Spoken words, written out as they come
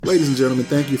Ladies and gentlemen,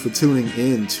 thank you for tuning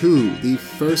in to the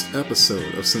first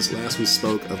episode of Since Last We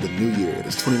Spoke of the New Year. It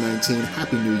is 2019.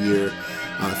 Happy New Year.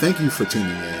 Thank you for tuning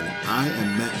in. I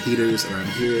am Matt Peters, and I'm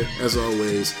here, as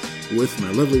always, with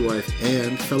my lovely wife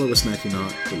and fellow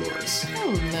Resnackinaut, Dolores.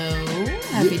 Hello.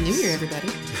 Happy New Year, everybody.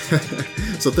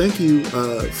 So thank you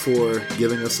for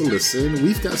giving us a listen.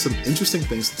 We've got some interesting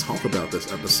things to talk about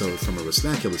this episode from a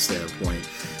Resnacular standpoint,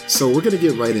 so we're going to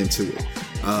get right into it.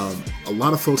 A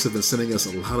lot of folks have been sending us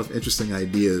a lot of interesting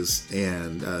ideas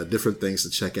and different things to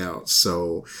check out.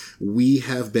 So we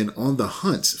have been on the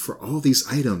hunt for all these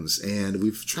items, and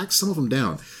we've tracked some of them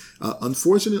down.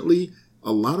 Unfortunately,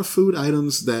 a lot of food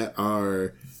items that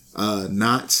are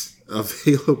not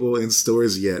available in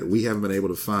stores yet, we haven't been able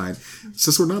to find.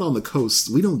 Since we're not on the coast,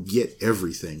 we don't get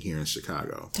everything here in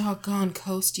Chicago. Doggone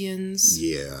coastians.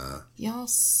 Yeah. Y'all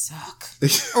suck.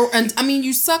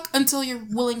 You suck until you're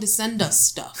willing to send us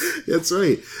stuff. That's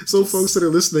right. So folks that are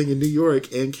listening in New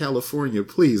York and California,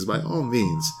 please, by all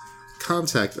means,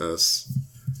 contact us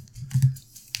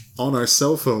on our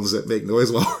cell phones that make noise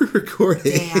while we're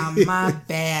recording. Damn, my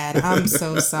bad. I'm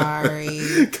so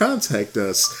sorry. Contact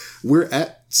us. We're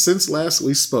at Since Last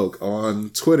We Spoke on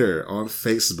Twitter, on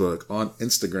Facebook, on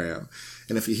Instagram.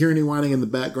 And if you hear any whining in the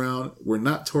background, we're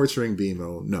not torturing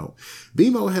BMO. No.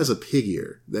 BMO has a pig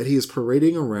ear that he is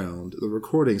parading around the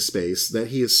recording space that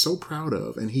he is so proud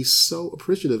of and he's so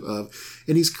appreciative of.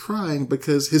 And he's crying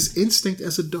because his instinct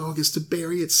as a dog is to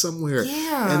bury it somewhere.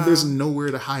 Yeah. And there's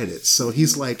nowhere to hide it. So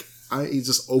he's like, he's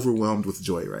just overwhelmed with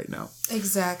joy right now.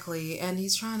 Exactly. And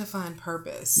he's trying to find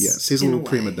purpose. Yes, he's a little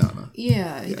prima donna.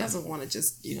 Yeah, he doesn't want to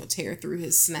just, tear through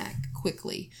his snack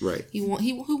quickly. Right. He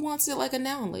wants it like a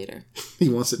now and later. He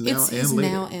wants it now it's and later.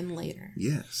 Now and later.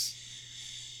 Yes.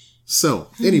 So,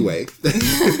 anyway,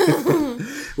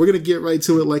 we're going to get right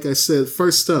to it. Like I said,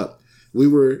 first up, we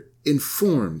were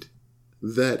informed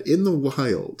that in the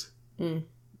wild,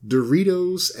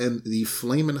 Doritos and the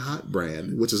Flamin' Hot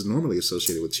brand, which is normally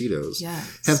associated with Cheetos,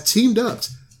 have teamed up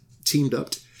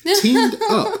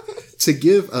to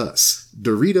give us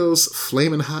Doritos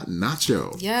Flamin' Hot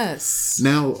Nacho. Yes.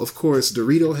 Now, of course,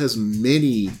 Dorito has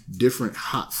many different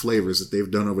hot flavors that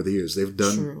they've done over the years. They've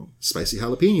done spicy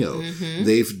jalapeno. Mm-hmm.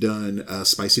 They've done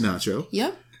spicy nacho.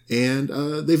 Yep. And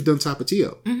they've done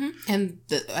Tapatio. Mm-hmm. And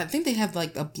I think they have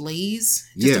like a Blaze.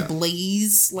 A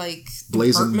Blaze, like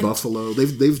Blazing Buffalo.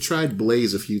 They've tried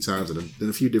Blaze a few times in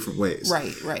a few different ways.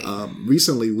 Right.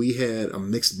 Recently, we had a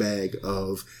mixed bag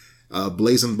of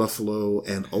Blazing Buffalo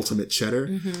and Ultimate Cheddar,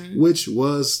 which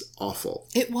was awful.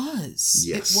 It was.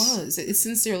 Yes. It was. It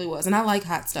sincerely was. And I like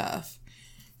hot stuff.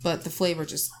 But the flavor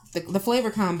the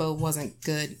flavor combo wasn't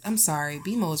good. I'm sorry.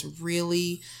 BMO is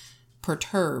really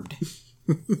perturbed.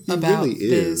 About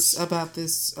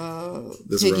this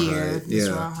pig ear, this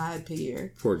rawhide pig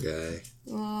ear. Poor guy.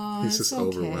 Oh, he's just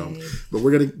overwhelmed. But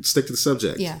we're gonna stick to the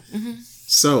subject. Yeah. Mm-hmm.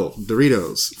 So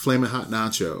Doritos Flamin' Hot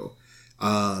Nacho.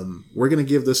 We're gonna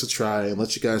give this a try and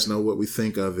let you guys know what we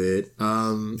think of it.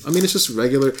 It's just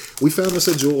regular. We found this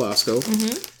at Jewel Osco.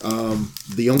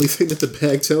 Mm-hmm. The only thing that the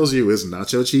bag tells you is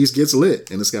nacho cheese gets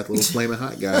lit, and it's got the little Flamin'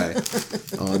 Hot guy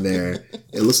on there.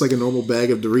 It looks like a normal bag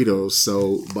of Doritos.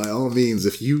 So by all means,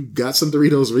 if you got some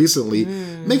Doritos recently,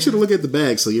 make sure to look at the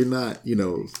bag so you're not,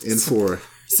 in for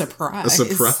surprise. A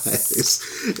surprise.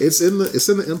 It's in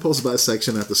the impulse buy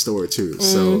section at the store too.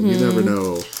 So you never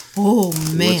know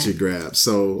what you grab.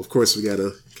 So of course we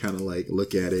gotta kind of like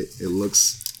look at it. It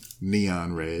looks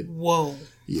neon red. Whoa.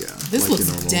 Yeah. This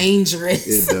looks dangerous.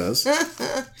 It does.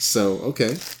 So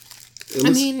okay.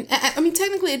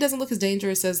 Technically it doesn't look as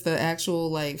dangerous as the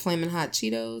actual like Flamin' Hot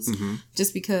Cheetos,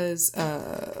 just because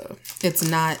it's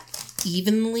not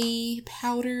evenly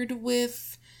powdered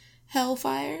with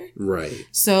Hellfire. Right.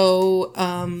 So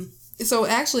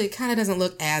actually it kind of doesn't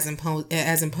look as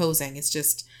imposing. It's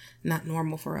just not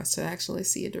normal for us to actually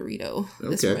see a Dorito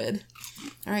this red.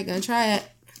 All right, gonna try it.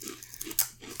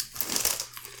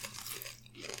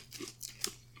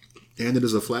 And it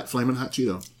is a flat Flamin' Hot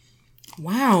Cheeto.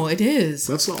 Wow, it is.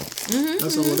 That's all.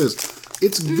 That's all it is.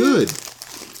 It's good.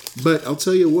 But I'll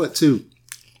tell you what, too.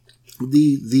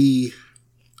 The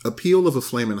appeal of a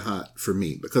Flamin' Hot for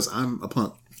me, because I'm a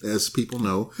punk, as people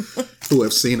know, who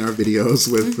have seen our videos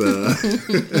with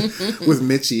with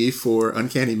Mitchie for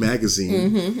Uncanny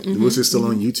Magazine, which is still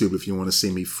on YouTube if you want to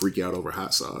see me freak out over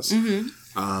hot sauce. You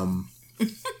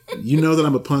know that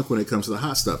I'm a punk when it comes to the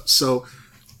hot stuff. So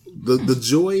the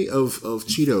joy of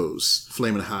Cheetos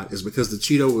Flamin' Hot is because the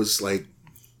Cheeto was like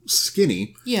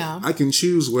skinny. Yeah. I can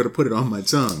choose where to put it on my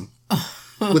tongue.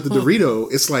 With the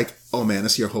Dorito, it's like, oh man,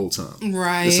 it's your whole tongue.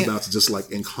 Right. It's about to just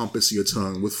like encompass your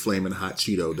tongue with Flamin' Hot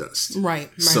Cheeto dust. Right.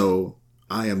 So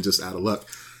I am just out of luck.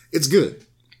 It's good.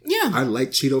 Yeah. I like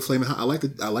Cheeto Flamin' Hot. I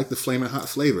like the Flamin' Hot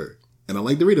flavor. And I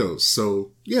like Doritos.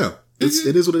 So, yeah.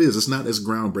 It is what it is. It's not as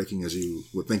groundbreaking as you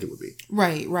would think it would be.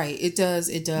 Right. It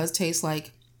does taste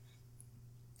like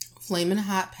Flamin'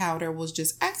 Hot powder was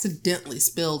just accidentally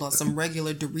spilled on some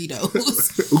regular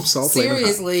Doritos. Oops, all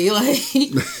seriously,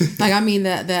 like I mean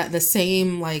that the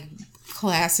same like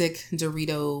classic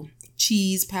Dorito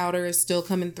cheese powder is still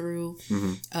coming through.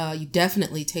 You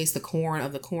definitely taste the corn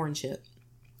of the corn chip.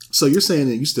 So you're saying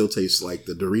that you still taste like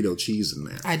the Dorito cheese in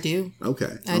there? I do.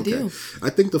 Okay. I do. I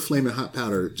think the Flamin' Hot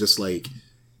powder just like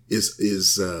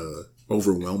is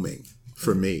overwhelming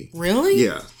for me. Really?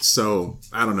 Yeah. So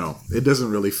I don't know. It doesn't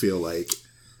really feel like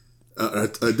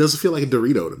it doesn't feel like a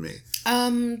Dorito to me.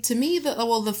 To me,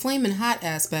 the Flamin' Hot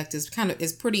aspect is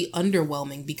pretty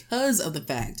underwhelming because of the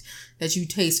fact that you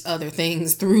taste other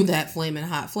things through that Flamin'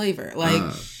 Hot flavor. Like,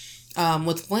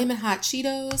 with Flamin' Hot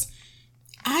Cheetos,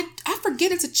 I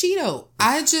forget it's a Cheeto.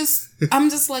 I'm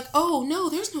just like, oh no,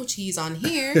 there's no cheese on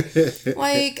here.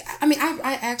 Like, I mean,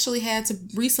 I actually had to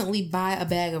recently buy a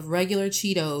bag of regular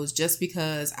Cheetos just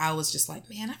because I was just like,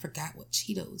 man, I forgot what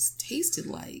Cheetos tasted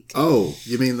like. Oh,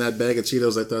 you mean that bag of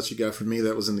Cheetos I thought you got from me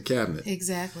that was in the cabinet?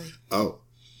 Exactly. Oh,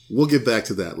 we'll get back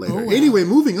to that later. Oh, well. Anyway,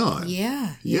 moving on.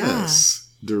 Yeah. Yes.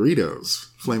 Doritos.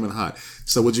 Flamin' Hot.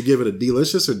 So would you give it a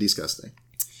delicious or disgusting?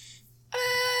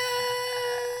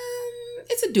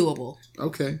 It's a doable.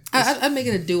 Okay. I'd make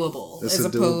it a doable as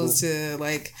opposed to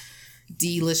like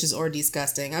delicious or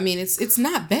disgusting. I mean, it's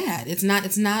not bad. It's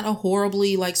not a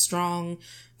horribly like strong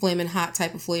Flamin' Hot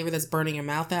type of flavor that's burning your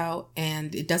mouth out,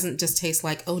 and it doesn't just taste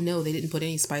like, oh no, they didn't put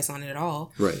any spice on it at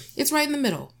all. Right. It's right in the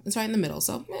middle.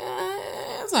 So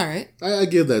it's all right. I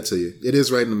give that to you. It is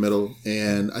right in the middle,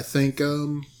 and I think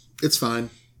it's fine.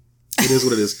 It is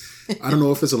what it is. I don't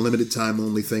know if it's a limited time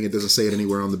only thing. It doesn't say it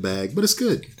anywhere on the bag, but it's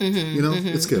good.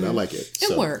 It's good. I like it.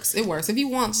 It works. If you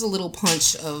want just a little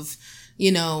punch of,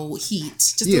 heat,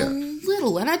 just a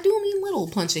little, and I do mean little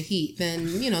punch of heat, then,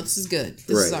 this is good.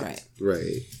 This is all right.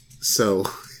 Right. So,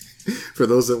 for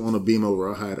those that want a BMO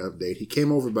Rawhide update, he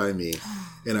came over by me,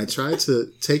 and I tried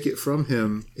to take it from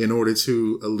him in order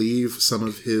to alleviate some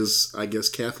of his, I guess,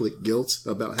 Catholic guilt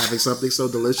about having something so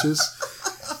delicious.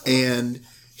 And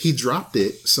he dropped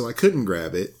it, so I couldn't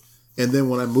grab it. And then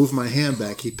when I moved my hand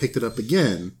back, he picked it up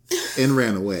again and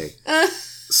ran away.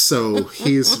 So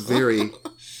he's very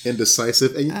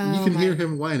indecisive, and you can hear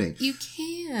him whining. You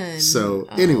can. So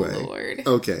anyway, Lord.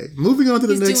 Okay, moving on to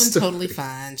the next story. He's doing totally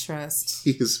fine, trust.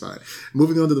 He is fine.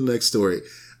 Moving on to the next story.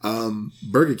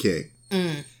 Burger King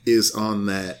is on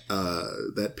that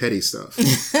petty stuff.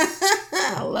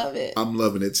 I love it. I'm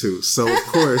loving it too. So of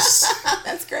course,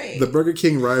 that's great. The Burger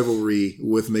King rivalry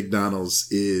with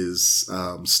McDonald's is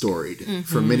storied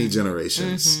for many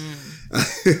generations.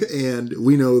 And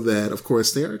we know that, of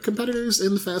course, they are competitors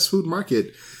in the fast food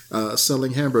market,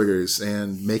 selling hamburgers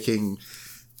and making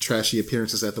trashy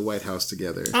appearances at the White House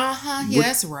together. Yeah,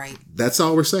 that's right. That's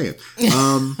all we're saying.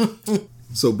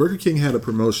 So Burger King had a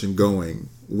promotion going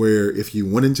where if you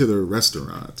went into the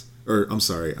restaurant, or I'm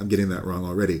sorry, I'm getting that wrong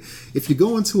already. If you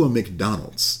go into a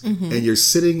McDonald's and you're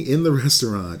sitting in the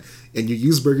restaurant and you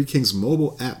use Burger King's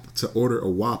mobile app to order a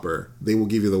Whopper, they will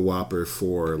give you the Whopper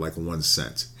for like 1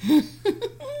 cent.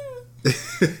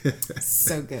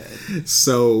 So good.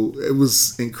 So it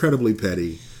was incredibly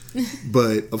petty.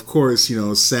 But of course,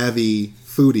 savvy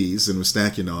foodies and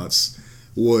Westackionauts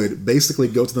would basically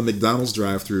go to the McDonald's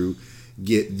drive-thru,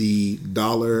 get the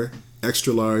 $1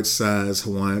 extra large size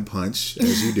Hawaiian Punch,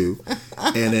 as you do,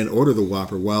 and then order the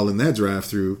Whopper while in that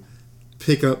drive-thru,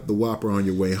 pick up the Whopper on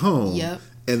your way home,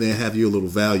 and then have you a little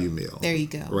value meal. There you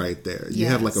go. Right there. You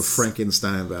have like a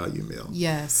Frankenstein value meal.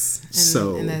 Yes.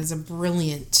 And that is a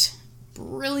brilliant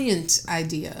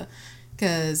idea.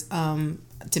 Because,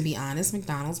 to be honest,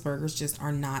 McDonald's burgers just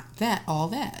are not all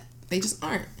that. They just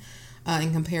aren't.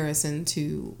 In comparison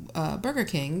to Burger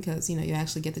King, because, you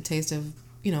actually get the taste of,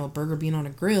 a burger being on a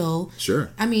grill.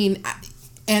 Sure. I mean,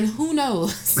 and who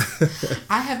knows?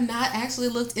 I have not actually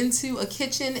looked into a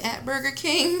kitchen at Burger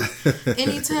King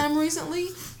anytime recently.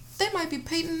 They might be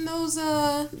painting those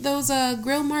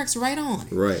grill marks right on.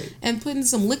 Right. And putting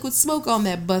some liquid smoke on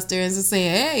that buster and just saying,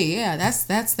 hey, yeah, that's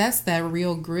that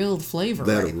real grilled flavor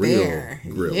right there.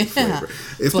 Grilled flavor.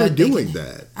 If they're doing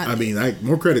that, I mean,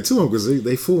 more credit to them because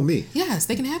they fool me. Yes,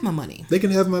 they can have my money. They can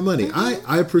have my money.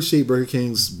 I appreciate Burger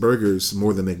King's burgers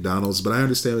more than McDonald's, but I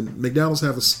understand McDonald's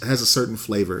has a certain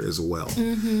flavor as well.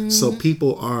 So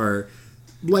people are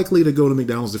likely to go to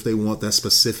McDonald's if they want that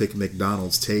specific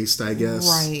McDonald's taste, I guess.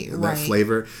 That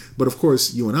flavor. But of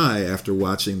course, you and I, after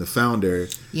watching The Founder,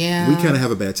 we kind of have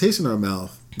a bad taste in our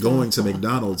mouth going to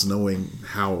McDonald's knowing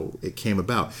how it came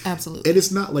about. Absolutely. And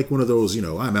it's not like one of those,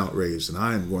 I'm outraged and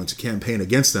I'm going to campaign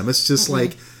against them. It's just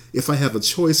like, if I have a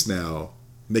choice now,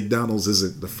 McDonald's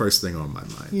isn't the first thing on my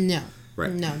mind. No.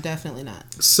 Right. No, definitely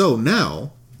not. So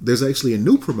now there's actually a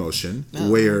new promotion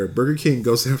where Burger King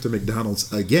goes after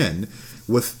McDonald's again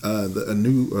with a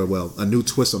new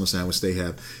twist on the sandwich. They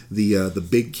have the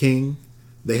Big King.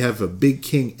 They have a Big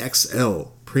King XL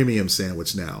premium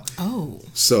sandwich now. Oh.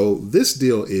 So this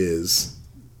deal is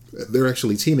they're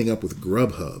actually teaming up with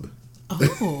Grubhub.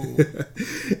 Oh.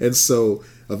 And so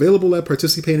available at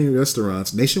participating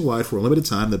restaurants nationwide for a limited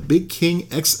time, the Big King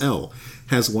XL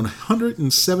has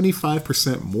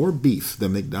 175% more beef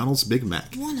than McDonald's Big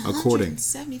Mac,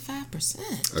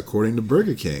 175%, according to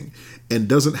Burger King, and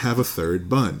doesn't have a third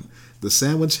bun. The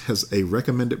sandwich has a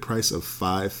recommended price of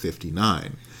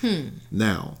 $5.59.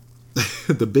 Now,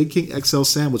 the Big King XL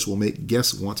sandwich will make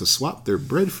guests want to swap their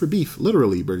bread for beef.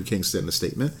 Literally, Burger King said in a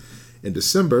statement. In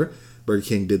December, Burger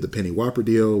King did the Penny Whopper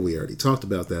deal. We already talked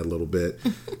about that a little bit.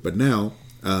 But now,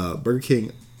 Burger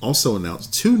King also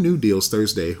announced 2 new deals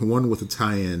Thursday, one with a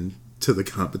tie-in to the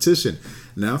competition.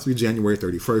 Now through January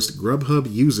 31st,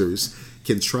 Grubhub users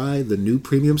can try the new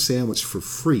premium sandwich for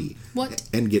free. What?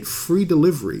 And get free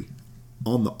delivery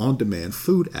on the on-demand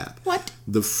food app. What?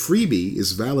 The freebie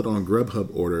is valid on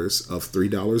Grubhub orders of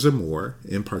 $3 or more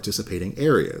in participating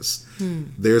areas.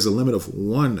 There's a limit of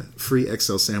 1 free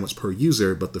XL sandwich per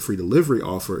user, but the free delivery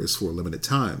offer is for a limited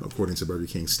time, according to Burger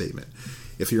King's statement.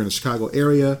 If you're in the Chicago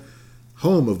area,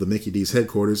 home of the Mickey D's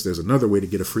headquarters, there's another way to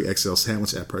get a free XL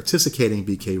sandwich at participating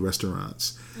BK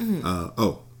restaurants.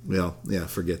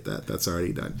 Forget that. That's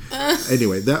already done.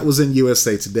 Anyway, that was in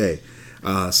USA Today.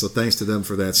 So thanks to them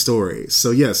for that story.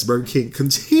 So yes, Burger King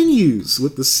continues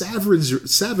with the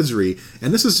savagery,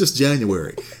 and this is just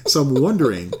January. So I'm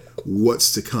wondering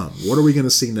what's to come. What are we going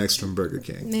to see next from Burger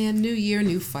King? Man, new year,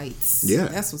 new fights. Yeah.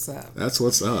 That's what's up. That's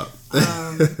what's up.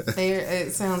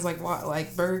 It sounds like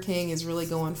Burger King is really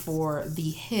going for the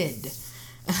head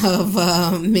of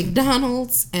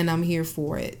McDonald's, and I'm here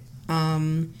for it.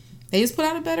 They just put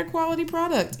out a better quality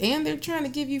product, and they're trying to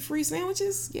give you free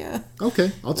sandwiches. Yeah.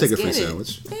 Okay, I'll take a free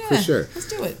sandwich. Yeah, for sure. Let's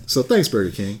do it. So thanks,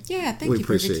 Burger King. Yeah, thank we you,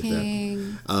 appreciate Burger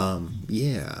King.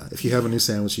 That. If you have a new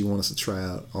sandwich you want us to try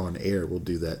out on air, we'll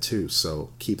do that too. So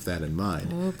keep that in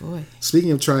mind. Oh boy.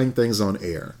 Speaking of trying things on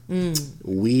air,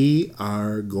 we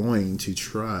are going to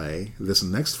try this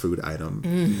next food item.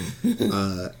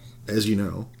 As you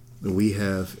know, we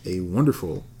have a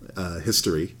wonderful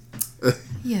history.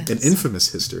 Yes. An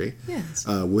infamous history. Yes.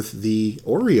 With the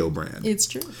Oreo brand. It's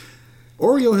true.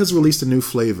 Oreo has released a new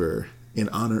flavor in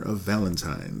honor of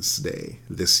Valentine's Day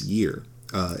this year.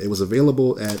 It was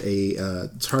available at a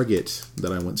Target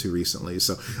that I went to recently.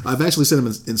 So I've actually seen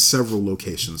them in several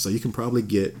locations. So you can probably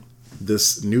get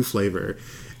this new flavor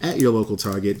at your local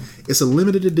Target. It's a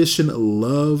limited edition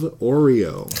Love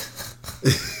Oreo.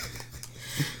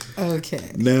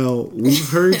 Okay. Now, we've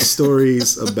heard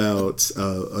stories about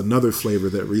another flavor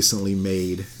that recently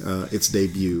made its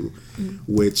debut,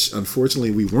 which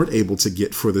unfortunately we weren't able to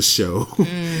get for the show.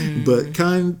 But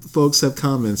kind folks have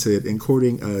commented,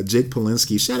 including Jake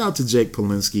Polinsky. Shout out to Jake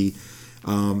Polinsky.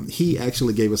 He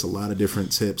actually gave us a lot of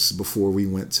different tips before we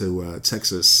went to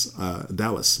Texas,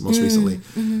 Dallas, most recently.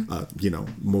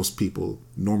 Most people,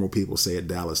 normal people say it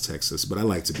Dallas, Texas, but I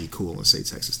like to be cool and say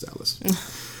Texas, Dallas.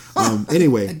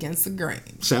 Anyway, against the grain.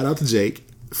 Shout out to Jake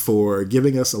for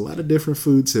giving us a lot of different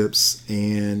food tips,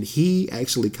 and he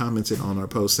actually commented on our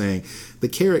post saying the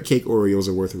carrot cake Oreos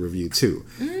are worth a review too.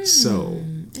 So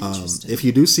if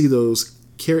you do see those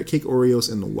carrot cake Oreos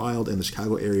in the wild in the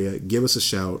Chicago area, give us a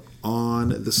shout on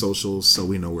the socials so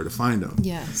we know where to find them.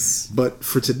 Yes. But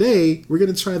for today, we're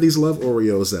going to try these Love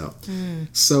Oreos out.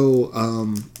 So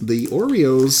the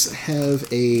Oreos have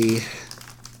a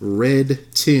red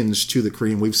tinge to the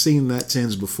cream. We've seen that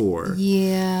tinge before.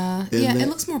 Yeah. It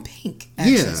looks more pink,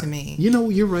 actually, to me.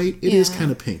 You're right. It is kind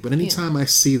of pink. But anytime I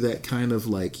see that kind of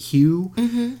like hue,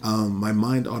 my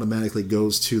mind automatically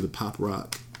goes to the Pop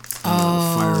Rock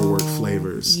firework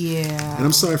flavors. Yeah. And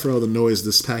I'm sorry for all the noise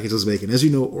this package is making. As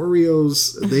you know,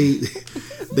 Oreos,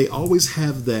 they always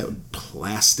have that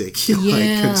plastic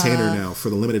container now for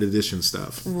the limited edition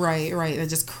stuff. Right. That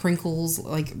just crinkles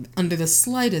like under the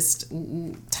slightest,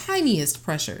 tiniest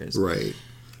pressures. Right.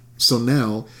 So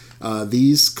now,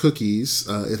 these cookies,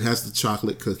 it has the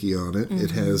chocolate cookie on it. It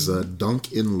has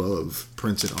Dunk in Love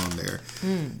printed on there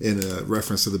in a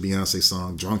reference to the Beyonce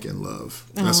song Drunk in Love.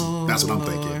 That's what I'm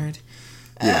thinking.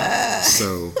 Yeah.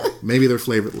 So maybe they're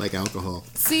flavored like alcohol.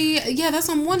 See, that's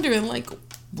what I'm wondering. Like,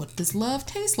 what does love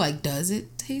taste like? Does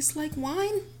it taste like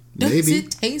wine? Does Maybe.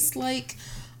 it taste like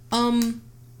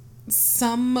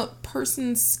some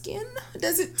person's skin?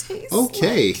 Does it taste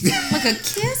okay like a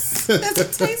kiss? Does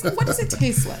it taste? What does it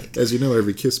taste like? As you know,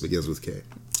 every kiss begins with K.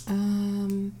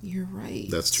 You're right.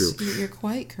 That's true. You're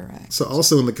quite correct. So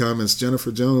also in the comments,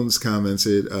 Jennifer Jones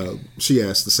commented, she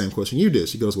asked the same question you did.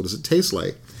 She goes, what does it taste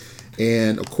like?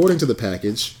 And according to the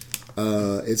package,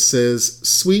 it says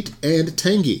sweet and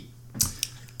tangy.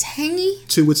 Tangy?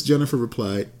 To which Jennifer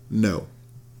replied, no.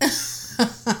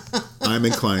 I'm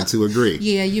inclined to agree.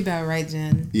 Yeah, you about right,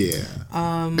 Jen. Yeah.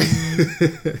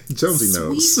 Jonesy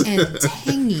knows. Sweet and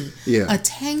tangy. Yeah. A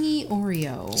tangy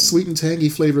Oreo. Sweet and tangy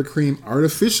flavored cream,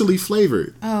 artificially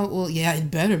flavored. Oh, well, yeah,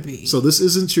 it better be. So this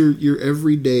isn't your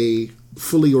everyday,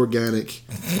 fully organic,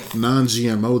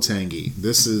 non-GMO tangy.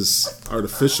 This is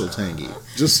artificial tangy.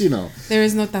 Just, There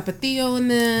is no tapatio in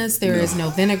this. There is no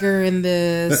vinegar in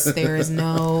this. There is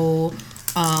no...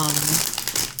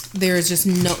 There is just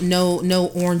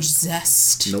no orange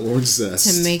zest. No orange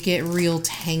zest. To make it real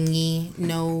tangy.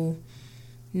 No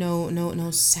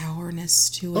sourness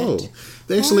to it. Oh,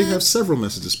 they actually have several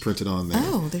messages printed on there.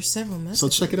 Oh, there's several messages. So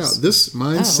check it out.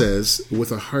 Mine says,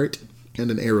 with a heart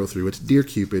and an arrow through it, Dear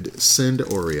Cupid, send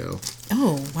Oreo.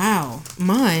 Oh, wow.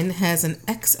 Mine has an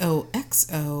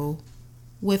XOXO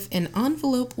with an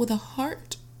envelope with a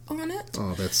heart on it.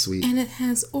 Oh, that's sweet. And it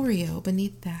has Oreo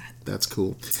beneath that. That's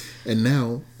cool. And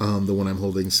now, the one I'm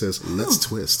holding says, let's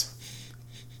twist.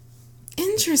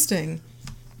 Interesting.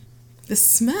 The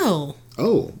smell.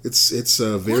 Oh, it's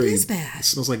very... What is that? It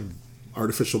smells like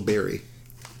artificial berry.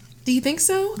 Do you think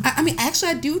so? I mean, actually,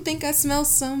 I do think I smell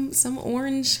some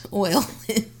orange oil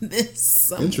in this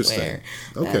somewhere. Interesting.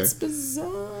 Okay. That's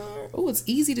bizarre. Oh, it's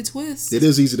easy to twist. It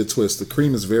is easy to twist. The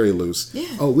cream is very loose.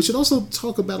 Yeah. Oh, we should also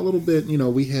talk about a little bit.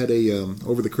 We had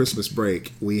over the Christmas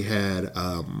break, we had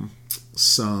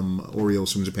some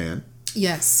Oreos from Japan.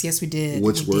 Yes, we did.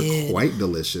 Which were quite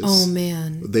delicious. Oh,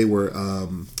 man. They were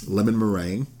lemon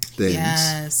meringue things.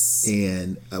 Yes.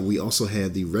 And we also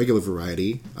had the regular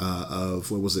variety of,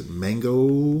 what was it,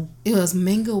 mango? It was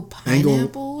mango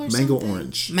pineapple or something? Mango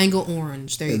orange. Mango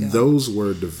orange. There you go. And those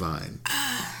were divine.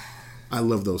 I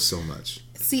love those so much.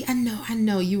 See, I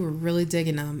know you were really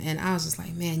digging them, and I was just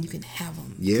like, man, you can have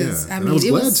them. Yeah, I was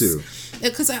glad to.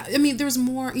 Because there was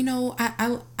more.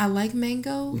 I like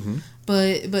mango,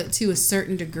 but to a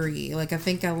certain degree. Like I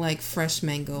think I like fresh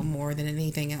mango more than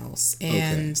anything else,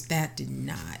 and that did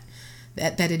not.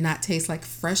 That did not taste like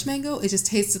fresh mango. It just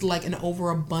tasted like an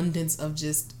overabundance of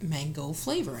just mango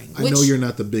flavoring. I know you're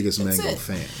not the biggest mango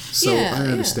fan, so I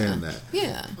understand that.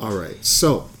 Yeah. All right,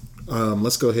 so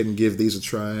let's go ahead and give these a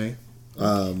try.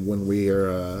 When we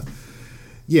are,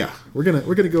 we're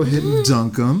gonna go ahead and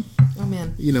dunk them. Oh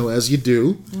man! As you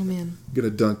do. Oh man! Gonna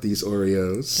dunk these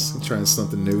Oreos. I'm trying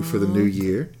something new for the new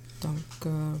year.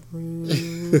 Dunkaroo.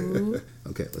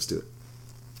 Okay, let's do it.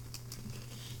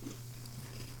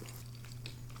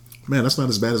 Man, that's not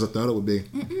as bad as I thought it would be.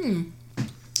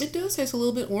 It does taste a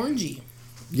little bit orangey.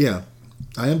 Yeah,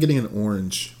 I am getting an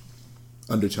orange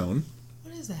undertone.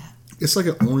 What is that? It's like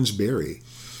an orange berry.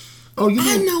 Oh,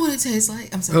 I know what it tastes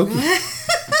like. I'm sorry. Okay.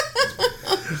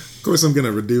 Of course, I'm going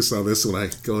to reduce all this when I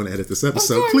go and edit this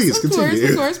episode. Please continue.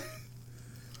 Of course.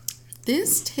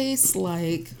 This tastes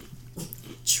like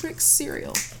Trix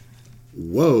cereal.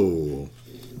 Whoa.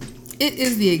 It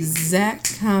is the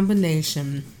exact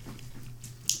combination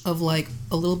of like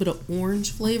a little bit of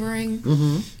orange flavoring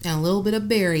and a little bit of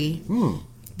berry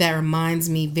that reminds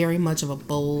me very much of a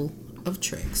bowl of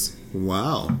Trix.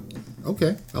 Wow.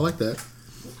 Okay. I like that.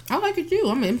 I like it too.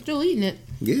 I'm still eating it.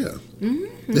 Yeah.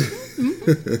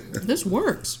 This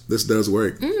works. This does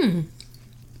work. I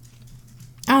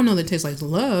don't know that it tastes like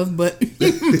love, but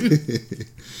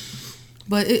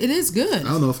but it is good. I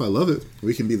don't know if I love it.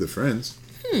 We can be the friends.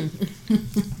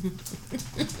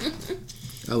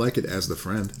 I like it as the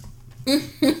friend.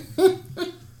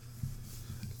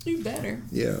 You better.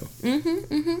 Yeah.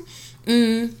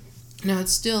 Now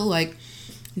it's still like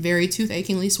very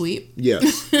tooth-achingly sweet.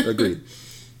 Yes, agreed.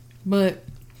 But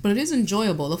it is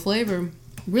enjoyable. The flavor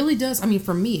really does. I mean,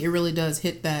 for me, it really does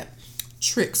hit that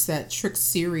Trix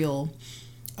cereal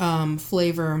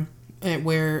flavor.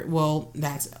 Where, well,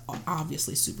 that's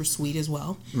obviously super sweet as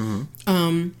well.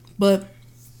 But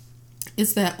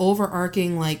it's that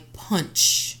overarching like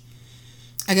punch.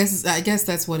 I guess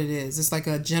that's what it is. It's like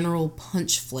a general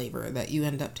punch flavor that you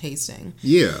end up tasting.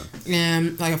 Yeah.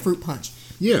 And like a fruit punch.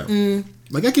 Yeah.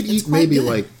 Like I could eat maybe good.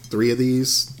 Like 3 of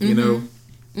these, you know.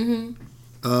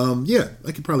 Yeah,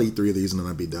 I could probably eat 3 of these and then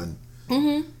I'd be done.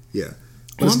 Yeah.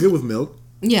 But it's good with milk.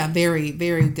 Yeah, very,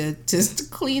 very good to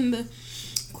clean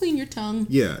your tongue.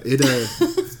 Yeah,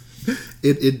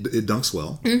 It dunks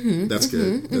well. That's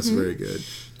good. That's very good.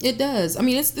 It does. I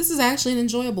mean, this is actually an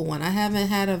enjoyable one. I haven't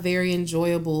had a very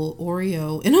enjoyable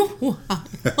Oreo in a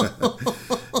while.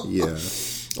 Yeah.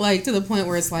 Like, to the point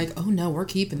where it's like, oh no, we're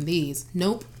keeping these.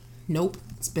 Nope.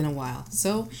 It's been a while.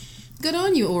 So, good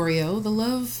on you, Oreo. The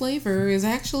love flavor is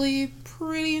actually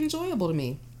pretty enjoyable to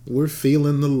me. We're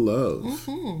feeling the love.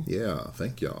 Yeah,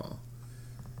 thank y'all.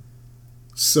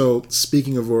 So,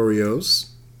 speaking of Oreos,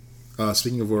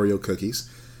 speaking of Oreo cookies,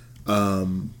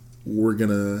 we're going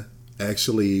to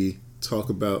actually talk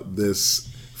about this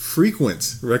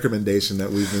frequent recommendation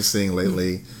that we've been seeing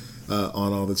lately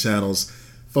on all the channels.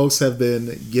 Folks have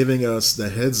been giving us the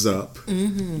heads up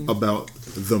about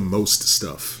the most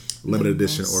stuff, limited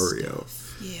edition Oreo.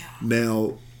 Yeah.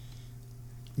 Now,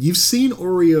 you've seen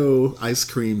Oreo ice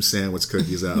cream sandwich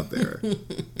cookies out there.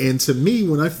 And to me,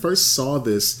 when I first saw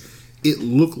this, it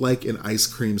looked like an ice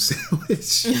cream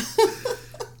sandwich.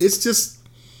 It's just,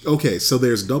 okay, so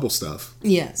there's double stuff.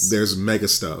 Yes. There's mega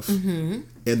stuff. And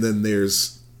then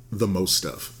there's the most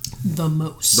stuff. The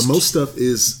most. The most stuff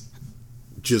is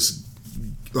just,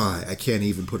 I can't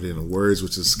even put it into words,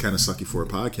 which is kind of sucky for a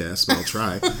podcast, but I'll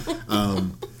try.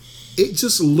 It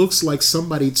just looks like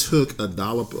somebody took a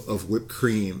dollop of whipped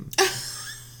cream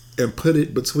and put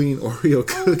it between Oreo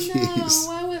cookies. Oh no,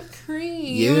 why whipped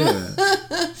cream? Yeah.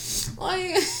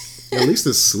 Like, at least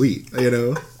it's sweet, you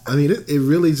know? I mean, it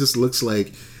really just looks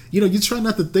like, you know, you try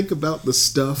not to think about the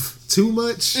stuff too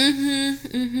much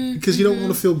because you don't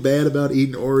want to feel bad about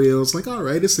eating Oreos. Like, all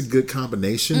right, it's a good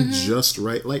combination, just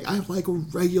right. Like, I like a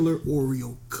regular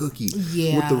Oreo cookie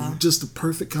with just the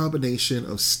perfect combination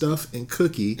of stuff and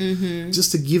cookie,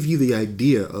 just to give you the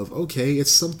idea of, okay,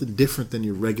 it's something different than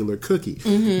your regular cookie.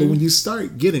 But when you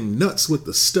start getting nuts with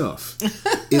the stuff,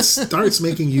 it starts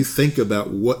making you think about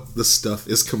what the stuff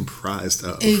is comprised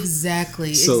of.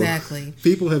 Exactly.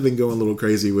 People have been going a little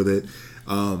crazy with it.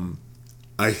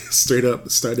 I straight up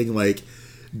starting like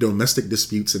domestic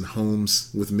disputes in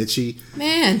homes with Mitchie.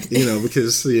 Man. You know,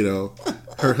 because, you know,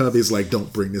 her hubby's like,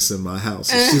 don't bring this in my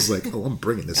house. And she's like, oh, I'm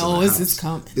bringing this in my house. It's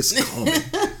coming. It's coming.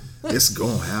 It's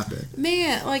gonna happen.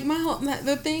 Man, like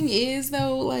the thing is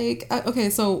though, like, okay,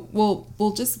 so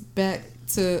we'll just back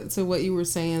to what you were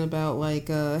saying about like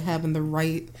having the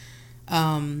right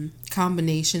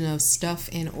combination of stuff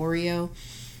and Oreo.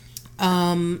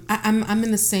 I'm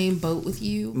in the same boat with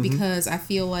you because I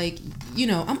feel like, you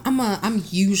know, I'm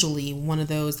usually one of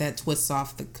those that twists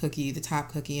off the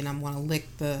top cookie, and I want to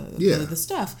lick the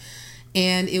stuff,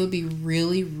 and it would be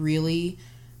really, really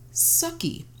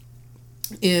sucky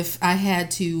if I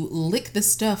had to lick the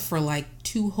stuff for like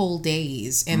 2 whole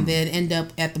days and then end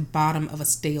up at the bottom of a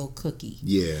stale cookie.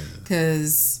 Yeah.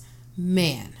 Because,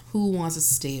 man, who wants a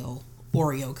stale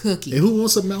Oreo cookie? And who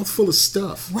wants a mouthful of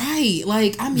stuff? Right.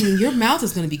 Like, I mean, your mouth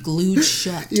is going to be glued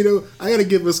shut. You know, I got to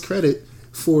give us credit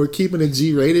for keeping it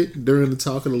G-rated during the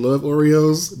Talking to Love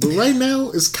Oreos. But right now,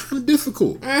 it's kind of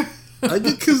difficult. I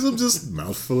get because I'm just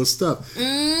mouthful of stuff.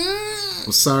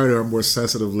 I'm sorry to our more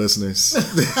sensitive listeners.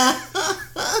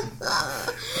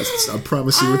 I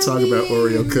promise you we're talking about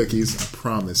Oreo cookies. I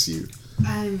promise you.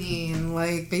 I mean,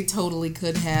 like, they totally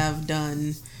could have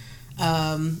done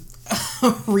a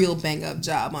real bang-up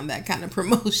job on that kind of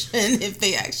promotion if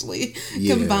they actually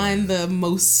combine the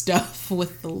most stuff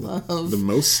with the love. The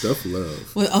most stuff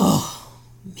love. Oh,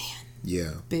 man.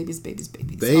 Yeah. Babies. Babies.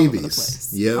 All over the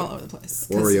place. Yep. All over the place.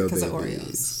 Because of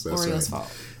Oreos. Oreos'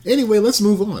 fault. Anyway, let's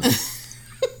move on.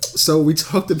 So we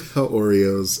talked about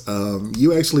Oreos.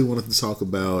 You actually wanted to talk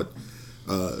about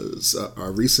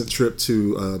our recent trip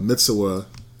to Mitsuwa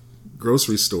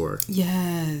grocery store.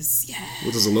 Yes.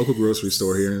 Which is a local grocery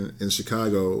store here in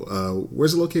Chicago.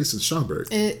 Where's it located? It's in Schaumburg.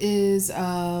 It is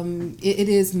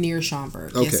near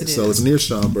Schaumburg. Okay, yes, so it's near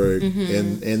Schaumburg,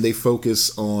 and they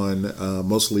focus on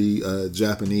mostly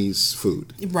Japanese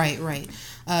food. Right.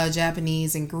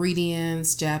 Japanese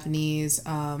ingredients, Japanese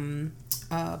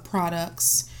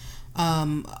products.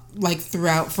 Like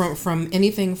throughout from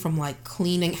anything from like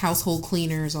cleaning, household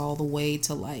cleaners, all the way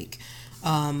to like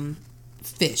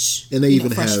fish. And they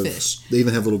even fresh have fish. They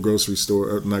even have little grocery store,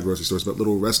 or not grocery stores, but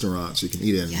little restaurants you can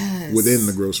eat in within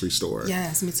the grocery store.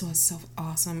 Yes, Mitsuwa is so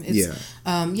awesome. It's,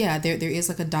 there is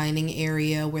like a dining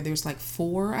area where there's like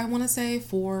four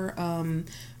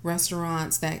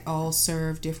restaurants that all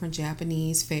serve different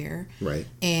Japanese fare. Right.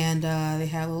 And they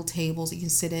have little tables you can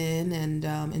sit in and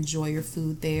enjoy your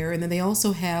food there. And then they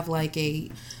also have like I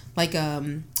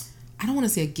don't want to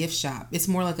say a gift shop. It's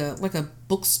more like a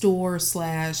bookstore /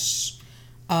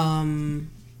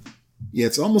 yeah,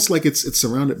 it's almost like it's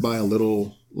surrounded by a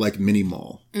little like mini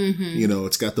mall. You know,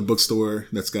 it's got the bookstore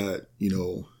that's got, you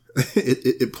know,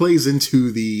 it plays into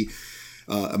the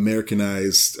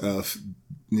Americanized,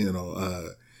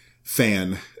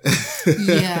 fan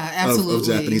yeah, absolutely. of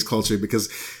Japanese culture, because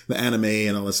the anime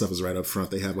and all that stuff is right up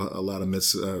front. They have a lot of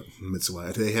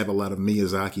Mitsuai. They have a lot of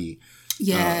Miyazaki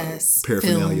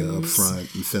paraphernalia films up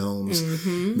front and films.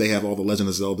 Mm-hmm. They have all the Legend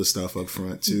of Zelda stuff up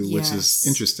front too, which is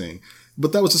interesting.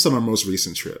 But that was just on our most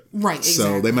recent trip. Right,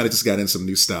 exactly. So they might have just got in some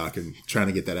new stock and trying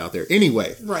to get that out there.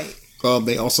 Anyway. Right.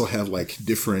 They also have like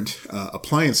different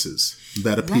appliances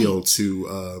that appeal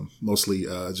to mostly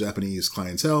Japanese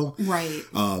clientele. Right.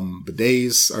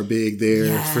 Bidets are big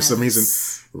there for some reason.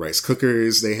 Rice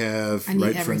cookers they have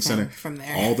right front and center. From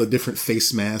there. All the different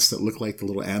face masks that look like the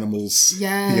little animals.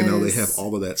 Yes. They have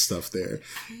all of that stuff there.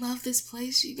 I love this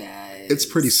place, you guys. It's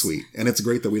pretty sweet. And it's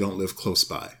great that we don't live close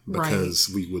by,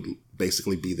 because we would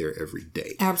basically be there every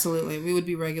day. Absolutely. We would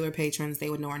be regular patrons. They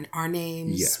would know our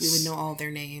names. Yes. We would know all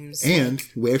their names. And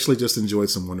we actually just enjoyed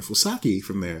some wonderful sake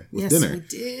from there with dinner.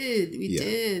 Yes, we did. We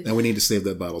did. And we need to save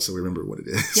that bottle so we remember what it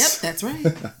is. Yep, that's right.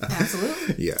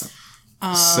 Absolutely. Yeah.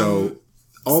 So,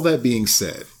 all that being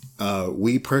said,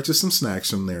 we purchased some snacks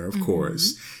from there, of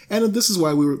course. And this is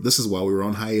why we were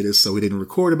on hiatus, so we didn't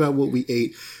record about what we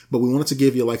ate, but we wanted to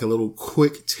give you like a little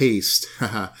quick taste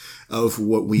of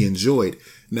what we enjoyed.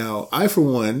 Now, I, for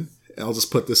one, I'll just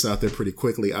put this out there pretty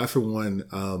quickly. I, for one,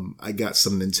 I got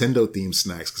some Nintendo-themed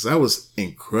snacks because I was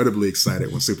incredibly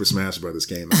excited when Super Smash Brothers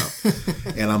came out.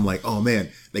 And I'm like, oh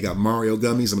man, they got Mario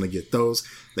gummies. I'm going to get those.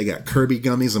 They got Kirby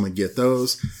gummies. I'm going to get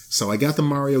those. So I got the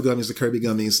Mario gummies, the Kirby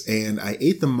gummies, and I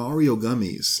ate the Mario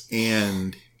gummies.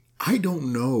 And I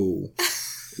don't know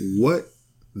what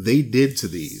they did to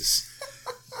these.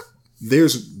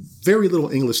 There's very little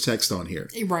English text on here.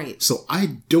 Right. So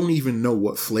I don't even know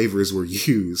what flavors were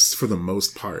used for the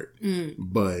most part.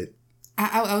 But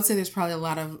I would say there's probably a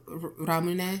lot of ramune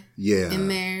in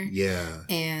there. Yeah.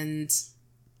 And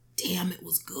damn, it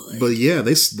was good. But yeah,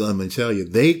 let me tell you,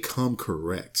 they come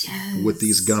correct with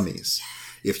these gummies. Yes.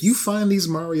 If you find these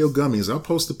Mario gummies, I'll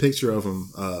post a picture of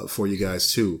them for you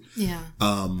guys too. Yeah.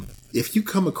 If you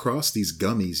come across these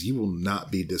gummies, you will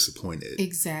not be disappointed.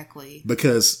 Exactly.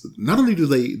 Because not only do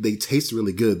they taste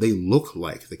really good, they look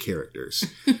like the characters.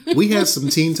 We had some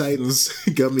Teen Titans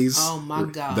gummies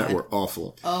that were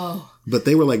awful. Oh. But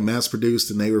they were like mass produced,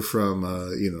 and they were from,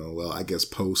 I guess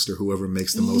Post or whoever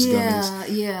makes the most gummies.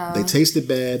 Yeah. They tasted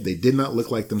bad. They did not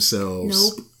look like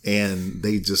themselves. Nope. And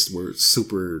they just were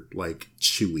super like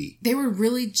chewy. They were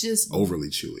really just overly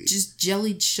chewy. Just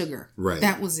jellied sugar. Right.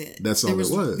 That was it. That's all it was.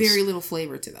 There was very little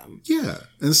flavor to them. Yeah.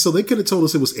 And so they could have told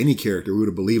us it was any character. We would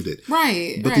have believed it.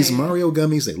 Right. But these Mario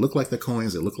gummies, they look like the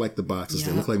coins. They look like the boxes.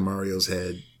 They look like Mario's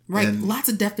head. Right. And lots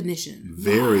of definition.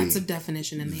 Lots of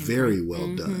definition in the very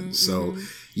well done. So,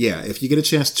 yeah, if you get a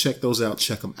chance to check those out,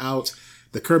 check them out.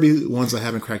 The Kirby ones I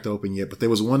haven't cracked open yet, but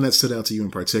there was one that stood out to you in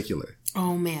particular.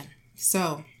 Oh, man.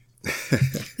 So,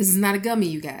 this is not a gummy,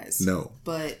 you guys. No.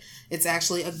 But it's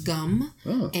actually a gum.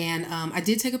 Oh. And I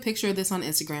did take a picture of this on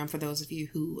Instagram for those of you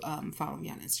who follow me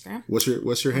on Instagram. What's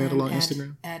your handle on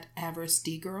Instagram? At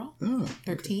AvariceDgirl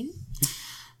 13.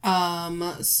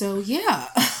 Okay. So yeah,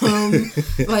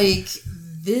 like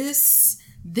this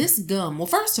gum. Well,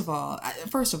 first of all,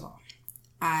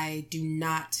 I do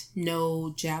not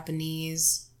know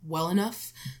Japanese well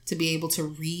enough to be able to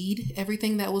read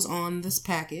everything that was on this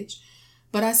package,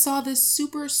 but I saw this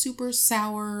super, super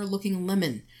sour looking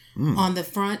lemon on the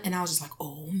front, and I was just like,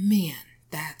 oh man,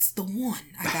 that's the one.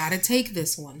 I gotta take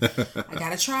this one. I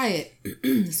gotta try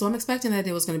it. So I'm expecting that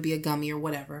it was going to be a gummy or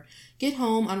whatever. Get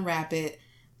home, unwrap it,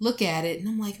 look at it, and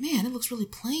I'm like, man, it looks really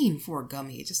plain for a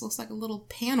gummy. It just looks like a little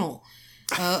panel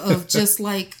of just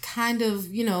like kind of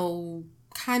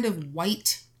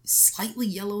white, slightly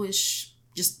yellowish,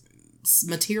 just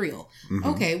material.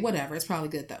 Okay, whatever. It's probably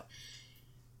good though.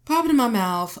 Pop it in my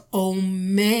mouth. Oh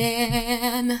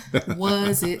man,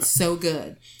 was it so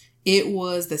good. It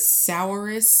was the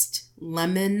sourest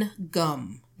lemon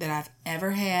gum that I've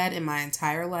ever had in my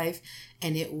entire life,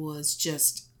 and it was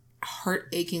just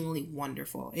heart-achingly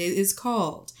wonderful. It is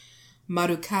called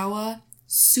Marukawa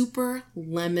Super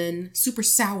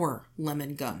Sour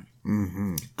Lemon Gum.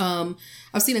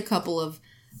 I've seen a couple of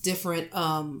different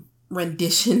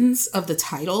renditions of the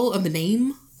title of the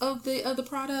name of the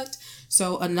product.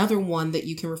 So another one that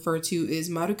you can refer to is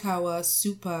Marukawa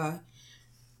Super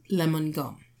Lemon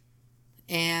Gum,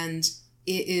 and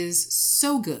it is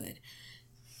so good.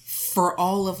 For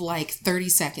all of like 30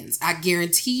 seconds. I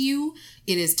guarantee you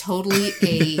it is totally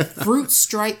a fruit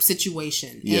stripe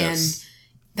situation. Yes. And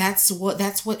that's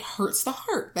what hurts the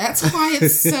heart. That's why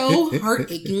it's so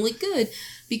heart-achingly good,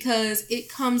 because it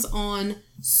comes on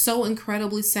so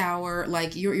incredibly sour.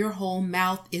 Like your whole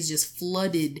mouth is just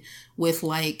flooded with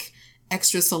like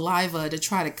extra saliva to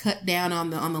try to cut down on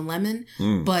the lemon,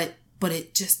 but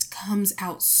it just comes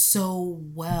out so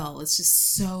well. It's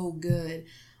just so good.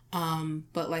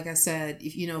 But like I said,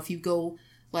 if you go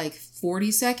like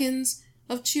 40 seconds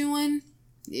of chewing,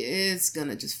 it's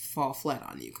gonna just fall flat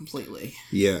on you completely.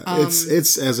 Yeah,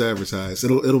 it's as advertised.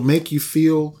 It'll make you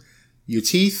feel your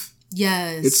teeth.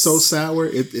 Yes. It's so sour,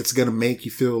 it's going to make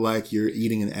you feel like you're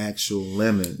eating an actual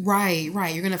lemon. Right.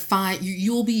 You're going to find,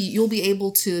 you'll be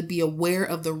able to be aware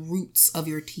of the roots of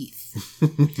your teeth.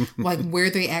 Like where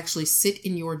they actually sit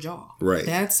in your jaw. Right.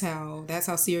 That's how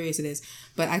serious it is.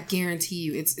 But I guarantee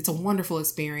you, it's a wonderful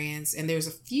experience. And there's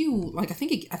a few, like I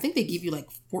think they give you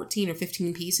like 14 or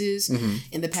 15 pieces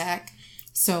in the pack.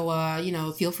 So,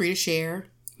 feel free to share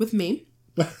with me.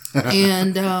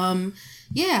 And,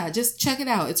 yeah, just check it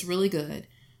out. It's really good.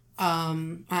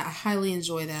 I highly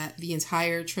enjoy that. The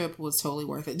entire trip was totally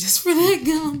worth it just for that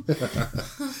gum.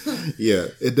 Yeah,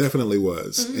 it definitely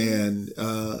was. And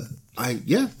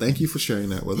thank you for sharing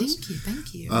that with us.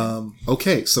 Thank you.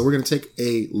 Okay, so we're going to take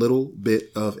a little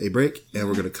bit of a break, and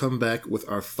we're going to come back with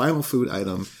our final food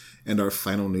item and our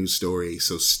final news story.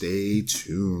 So stay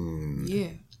tuned. Yeah.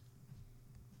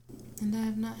 And I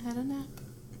have not had a nap.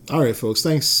 All right, folks,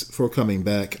 thanks for coming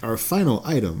back. Our final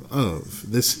item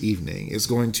of this evening is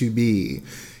going to be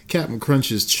Captain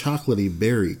Crunch's Chocolatey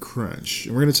Berry Crunch.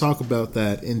 And we're going to talk about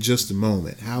that in just a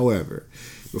moment. However,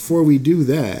 before we do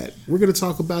that, we're going to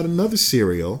talk about another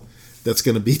cereal that's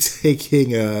going to be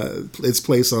taking its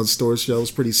place on store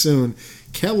shelves pretty soon.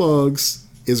 Kellogg's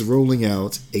is rolling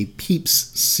out a Peeps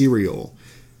cereal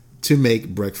to make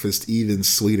breakfast even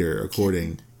sweeter,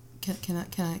 according... Can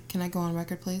I go on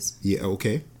record, please? Yeah,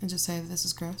 okay. And just say that this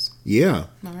is gross? Yeah.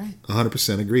 All right.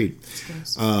 100% agreed. It's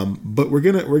gross. But we're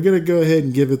gonna go ahead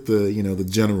and give it the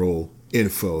general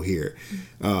info here.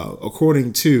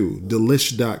 According to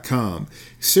Delish.com,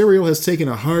 cereal has taken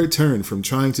a hard turn from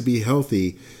trying to be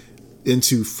healthy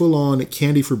into full-on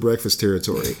candy for breakfast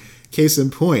territory. Case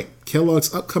in point,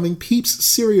 Kellogg's upcoming Peeps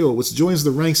cereal, which joins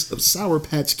the ranks of Sour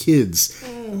Patch Kids,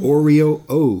 Oreo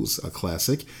O's, a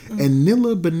classic, and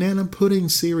Nilla Banana Pudding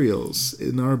cereals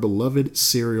in our beloved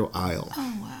cereal aisle.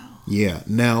 Oh, wow. Yeah.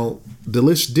 Now,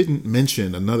 Delish didn't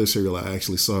mention another cereal I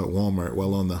actually saw at Walmart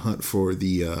while on the hunt for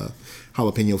the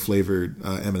jalapeno-flavored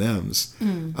M&Ms.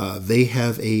 They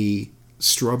have a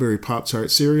strawberry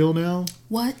Pop-Tart cereal now.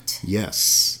 What?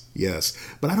 Yes.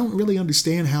 But I don't really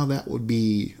understand how that would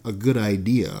be a good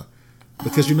idea,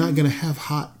 because you're not going to have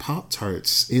hot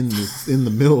Pop-Tarts in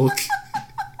the milk.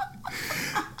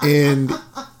 And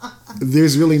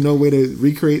there's really no way to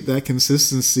recreate that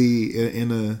consistency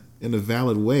in a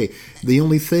valid way. The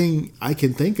only thing I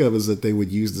can think of is that they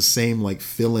would use the same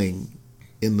filling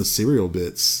in the cereal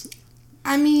bits.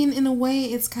 I mean, in a way,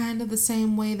 it's kind of the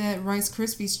same way that Rice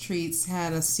Krispies treats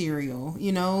had a cereal.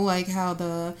 Like how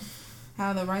the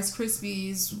Rice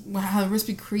Krispies, how the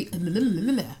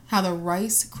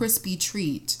Rice Krispie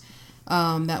treat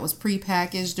that was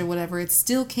prepackaged or whatever, it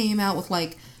still came out with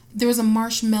there was a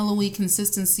marshmallowy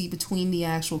consistency between the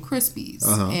actual Krispies,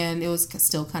 and it was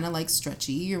still kind of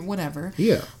stretchy or whatever.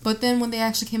 Yeah. But then when they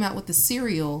actually came out with the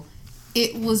cereal,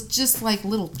 it was just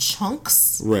little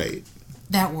chunks. Right.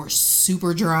 That were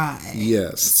super dry.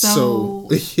 Yes. So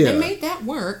yeah. They made that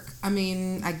work. I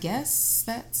mean, I guess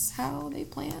that's how they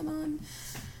plan on.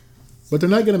 But they're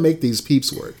not going to make these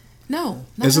Peeps work. No.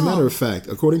 As a matter of fact,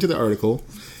 according to the article,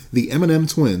 the M&M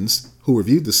twins, who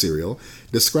reviewed the cereal,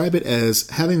 describe it as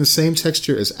having the same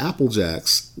texture as Apple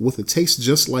Jacks with a taste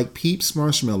just like Peeps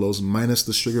marshmallows minus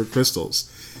the sugar crystals.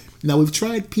 Now, we've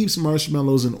tried Peeps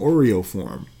marshmallows in Oreo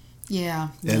form. Yeah.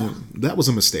 And that was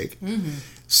a mistake. Mm-hmm.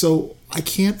 So I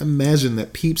can't imagine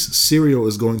that Peeps cereal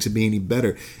is going to be any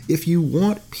better. If you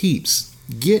want Peeps,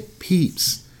 get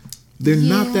Peeps. They're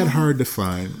not that hard to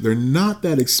find. They're not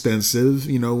that expensive,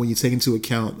 when you take into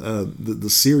account the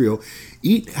cereal.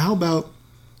 How about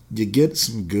you get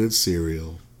some good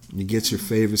cereal? You get your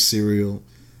favorite cereal,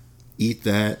 eat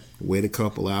that, wait a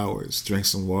couple hours, drink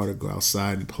some water, go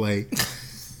outside and play.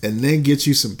 And then get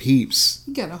you some Peeps.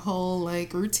 You got a whole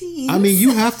routine. I mean,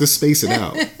 you have to space it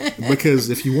out, because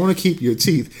if you want to keep your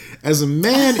teeth, as a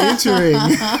man entering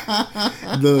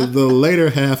the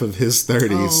later half of his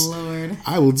 30s, oh, Lord.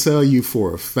 I will tell you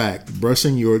for a fact,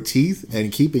 brushing your teeth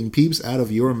and keeping Peeps out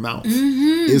of your mouth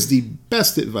is the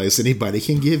best advice anybody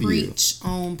can give you. Preach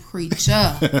on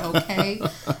preacher, okay?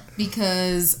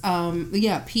 Because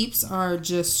Peeps are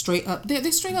just straight up.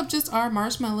 They straight up just are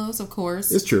marshmallows, of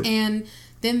course. It's true. And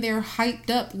then they're hyped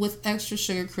up with extra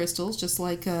sugar crystals, just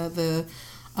like the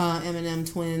M&M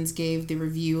twins gave the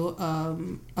review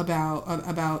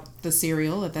about the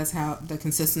cereal. That's how the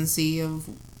consistency of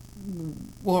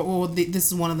this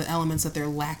is one of the elements that they're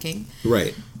lacking.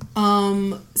 Right.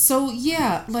 So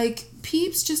yeah, like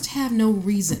Peeps just have no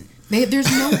reason.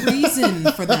 There's no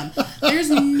reason for them. There's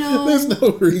no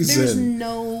reason. There's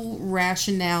no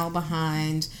rationale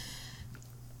behind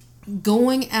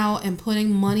going out and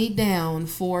putting money down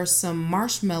for some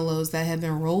marshmallows that have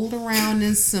been rolled around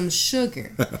in some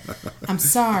sugar. I'm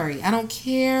sorry. I don't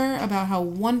care about how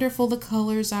wonderful the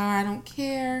colors are. I don't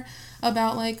care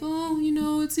about like,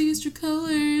 oh, it's Easter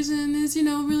colors and it's,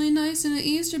 really nice in an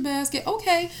Easter basket.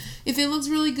 Okay, if it looks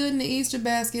really good in the Easter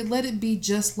basket, let it be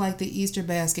just like the Easter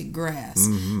basket grass.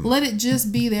 Mm-hmm. Let it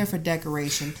just be there for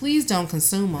decoration. Please don't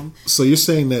consume them. So you're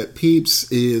saying that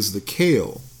Peeps is the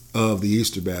kale of the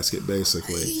Easter basket,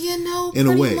 basically. In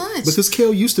a way. Much. Because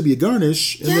kale used to be a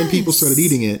garnish, and then people started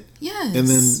eating it. Yes. And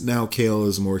then now kale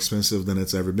is more expensive than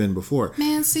it's ever been before.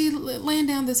 Man, see, laying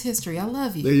down this history. I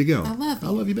love you. There you go. I love you.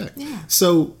 I love you back. Yeah.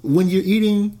 So when you're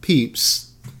eating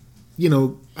Peeps,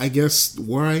 I guess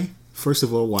why? First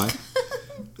of all, why?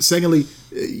 Secondly,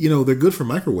 they're good for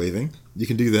microwaving. You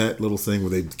can do that little thing where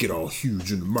they get all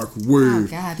huge in the microwave. Oh,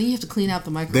 God. Then you have to clean out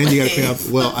the microwave. Then you got to clean out...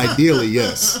 Well, ideally,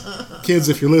 yes. Kids,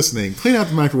 if you're listening, clean out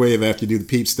the microwave after you do the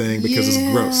Peeps thing because it's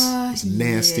gross. It's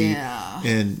nasty. Yeah.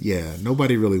 And,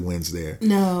 nobody really wins there.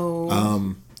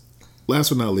 No. Last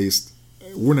but not least,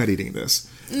 we're not eating this.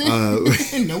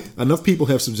 Nope. Enough people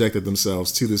have subjected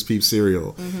themselves to this Peeps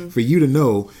cereal for you to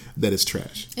know that it's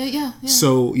trash. Yeah.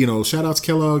 So, shout outs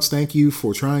Kellogg's. Thank you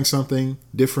for trying something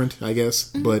different, I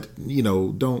guess. Mm-hmm. But,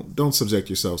 don't subject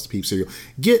yourselves to Peeps cereal.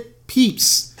 Get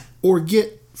Peeps or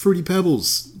get Fruity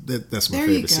Pebbles. That's my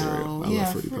favorite cereal. I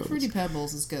love Fruity Pebbles. Fruity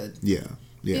Pebbles is good. Yeah.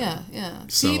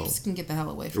 Peeps can get the hell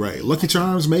away from me. Right. Lucky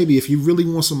Charms, maybe. If you really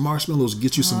want some marshmallows,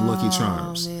 get you some Lucky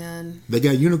Charms. Oh, man. They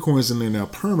got unicorns in there now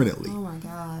permanently. Oh, my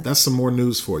God. That's some more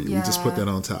news for you. Yeah. We just put that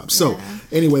on top. So,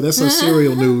 anyway, that's our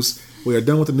cereal news. We are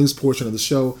done with the news portion of the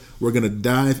show. We're going to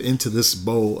dive into this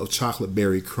bowl of chocolate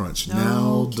berry crunch. Okay.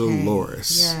 Now,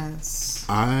 Dolores. Yes.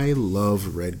 I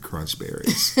love red crunch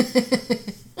berries.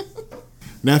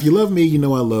 Now, if you love me, you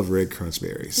know I love red crunch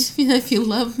berries. If you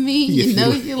love me, you know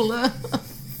you love...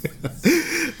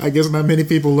 I guess not many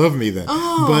people love me then.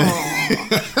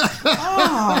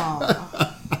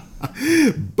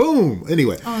 Boom.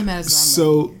 Anyway. All that matters is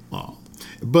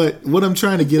but what I'm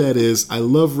trying to get at is I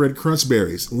love red crunch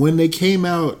berries. When they came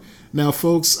out, now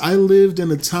folks, I lived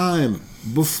in a time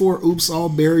before Oops All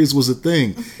Berries was a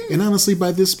thing. And honestly,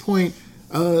 by this point,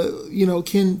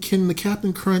 can the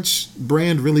Captain Crunch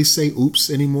brand really say oops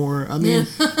anymore? I mean,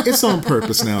 it's on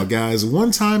purpose now, guys.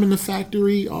 One time in the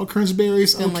factory, all crunch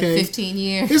berries, it's been like 15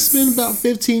 years. It's been about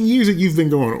 15 years that you've been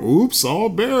going, oops, all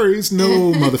berries.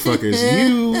 No, motherfuckers.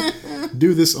 You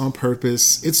do this on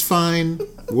purpose. It's fine.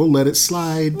 We'll let it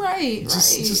slide. Right.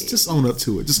 Just own up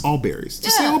to it. Just all berries.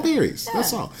 Just say all berries.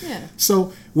 That's all. Yeah.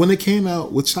 So when they came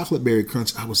out with Chocolate Berry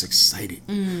Crunch, I was excited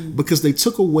because they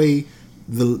took away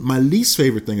my least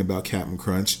favorite thing about Captain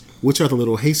Crunch, which are the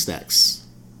little haystacks.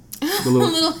 The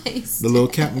little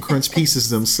Captain Crunch pieces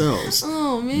themselves.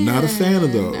 Oh, man. Not a fan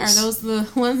of those. Are those the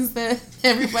ones that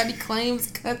everybody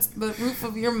claims cuts the roof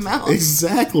of your mouth?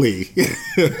 Exactly.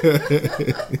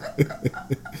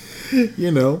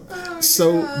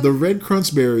 So the red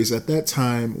crunch berries at that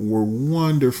time were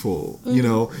wonderful,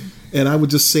 and I would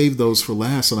just save those for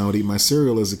last, and I would eat my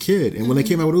cereal as a kid. And when they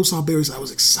came out with Oops All Berries, I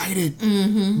was excited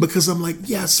because I'm like,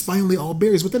 yes, finally all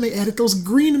berries. But then they added those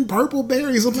green and purple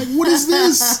berries. I'm like, what is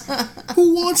this?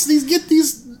 Who wants these? Get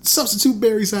these substitute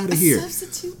berries out of here.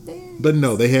 Substitute berries. But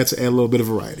no, they had to add a little bit of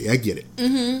variety. I get it.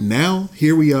 Now,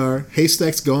 here we are.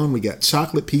 Haystacks gone. We got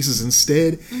chocolate pieces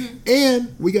instead.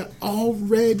 And we got all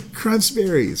red crunch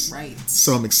berries. Right.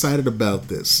 So I'm excited about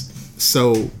this.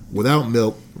 So without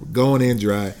milk, we're going in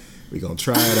dry. We're going to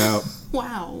try it out.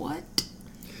 Wow, what?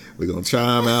 We're going to try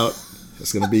them out.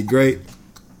 It's going to be great.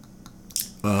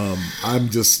 I'm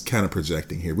just kind of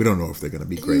projecting here. We don't know if they're going to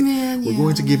be great. We're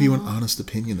going to give you an honest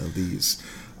opinion of these.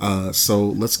 So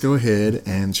let's go ahead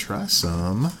and try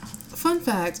some. Fun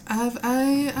fact,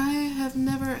 I have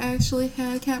never actually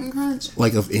had Captain Crunch.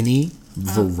 Like of any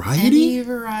variety? Any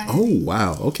variety. Oh,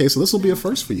 wow. Okay, so this will be a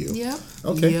first for you. Yep.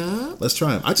 Okay. Yep. Let's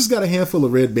try them. I just got a handful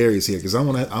of red berries here because I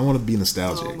want to be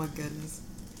nostalgic. Oh, my goodness.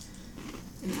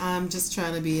 And I'm just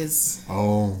trying to be as...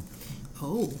 Oh,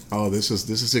 this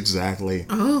is exactly...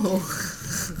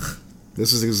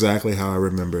 This is exactly how I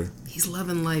remember. He's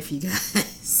loving life, you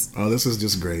guys. Oh, this is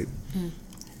just great.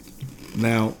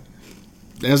 Now,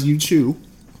 as you chew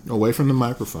away from the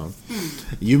microphone,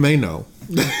 you may know,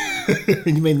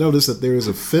 you may notice that there is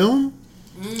a film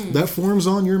that forms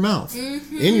on your mouth,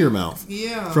 in your mouth,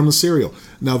 from the cereal.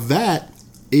 Now that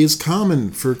is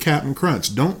common for Captain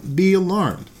Crunch. Don't be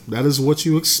alarmed. That is what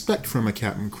you expect from a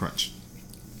Captain Crunch.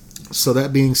 So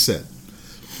that being said,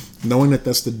 knowing that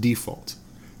that's the default,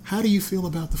 how do you feel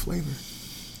about the flavor?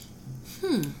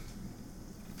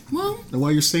 Well, and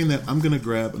while you're saying that, I'm going to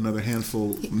grab another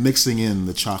handful, mixing in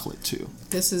the chocolate too.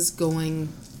 This is going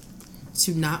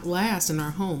to not last in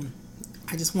our home.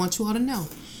 I just want you all to know.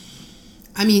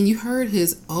 I mean, you heard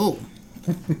his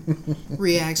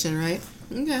reaction, right?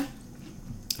 Okay.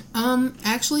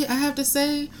 Actually, I have to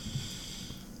say,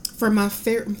 for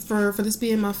this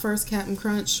being my first Captain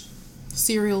Crunch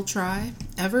cereal try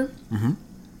ever,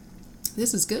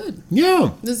 this is good.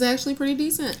 Yeah. This is actually pretty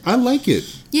decent. I like it.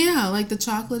 Yeah, like the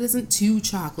chocolate isn't too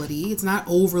chocolatey. It's not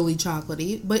overly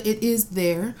chocolatey, but it is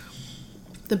there.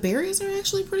 The berries are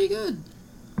actually pretty good.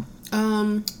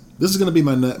 This is going to be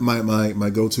my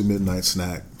go-to midnight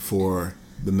snack for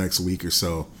the next week or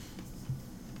so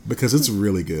because it's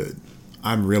really good.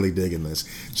 I'm really digging this.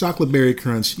 Chocolate Berry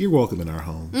Crunch, you're welcome in our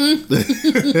home.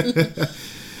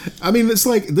 I mean, it's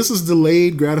like, this is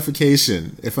delayed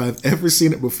gratification. If I've ever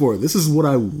seen it before, this is what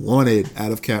I wanted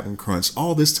out of Captain Crunch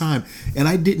all this time, and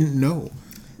I didn't know.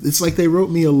 It's like they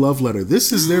wrote me a love letter.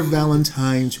 This is their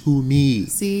Valentine to me.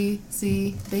 See,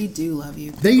 they do love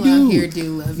you. They People do. Out here do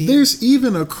love you. There's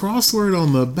even a crossword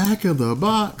on the back of the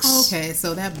box. Okay,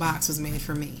 so that box was made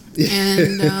for me.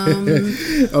 And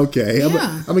okay, yeah.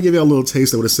 I'm gonna give you a little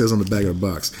taste of what it says on the back of the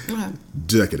box. Okay.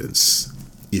 Decadence.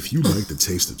 If you like the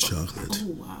taste of chocolate,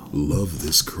 love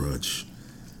this crunch.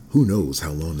 Who knows how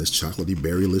long this chocolatey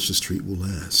berrylicious treat will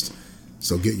last?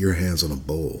 So get your hands on a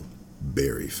bowl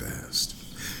very fast.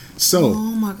 So, oh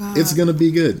my God. It's gonna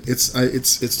be good. It's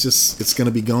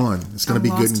gonna be gone. It's gonna be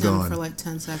good and gone for like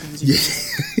 10 seconds. Yeah.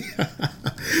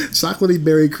 Chocolatey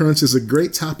Berry Crunch is a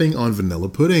great topping on vanilla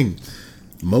pudding,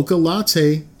 mocha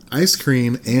latte, ice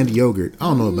cream, and yogurt. I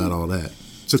don't know about all that.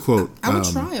 To quote, I would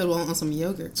try it on some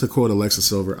yogurt. To quote Alexa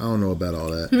Silver, I don't know about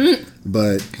all that,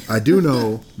 but I do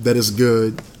know that it's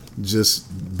good, just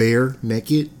bare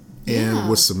naked and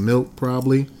with some milk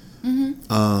probably.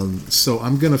 So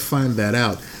I'm gonna find that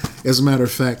out. As a matter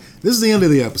of fact, this is the end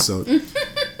of the episode.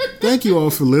 Thank you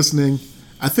all for listening.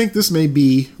 I think this may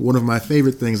be one of my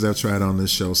favorite things I've tried on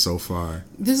this show so far.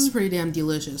 This is pretty damn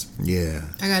delicious. Yeah.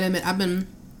 I gotta admit, I've been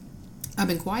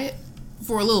quiet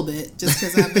for a little bit just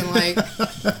because I've been like,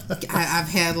 I've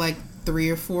had like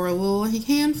 3 or 4 little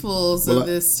handfuls of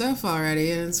this stuff already,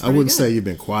 and it's pretty I wouldn't good. say you've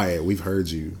been quiet. We've heard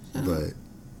you, but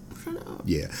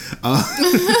yeah.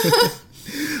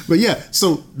 But yeah,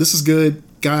 so this is good,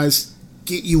 guys.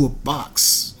 Get you a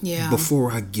box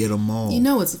before I get them all. You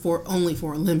know it's only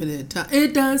for a limited time.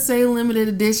 It does say limited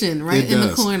edition right in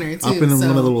the corner too. Up in one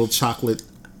of the little chocolate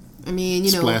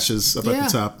splashes up at the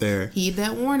top there. Heed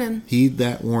that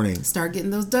warning. Start getting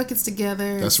those ducats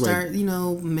together. That's right.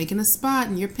 Start, making a spot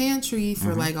in your pantry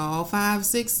for like all 5,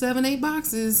 6, 7, 8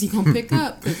 boxes you're going to pick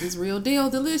up because it's real deal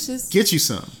delicious. Get you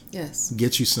some. Yes.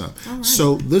 Get you some. All right.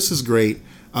 So this is great.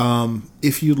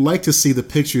 If you'd like to see the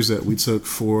pictures that we took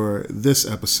for this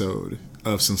episode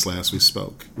of Since Last We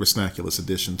Spoke, Resnaculous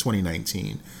Edition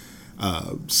 2019,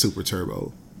 Super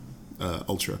Turbo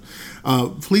Ultra,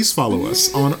 please follow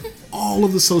us on all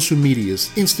of the social medias,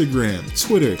 Instagram,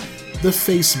 Twitter, the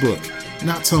Facebook,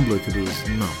 not Tumblr, Caboose.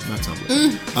 No, not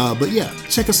Tumblr. But yeah,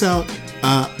 check us out.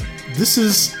 This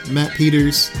is Matt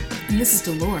Peters. And this is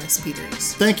Dolores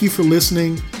Peters. Thank you for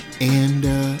listening, and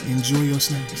enjoy your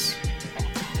snacks.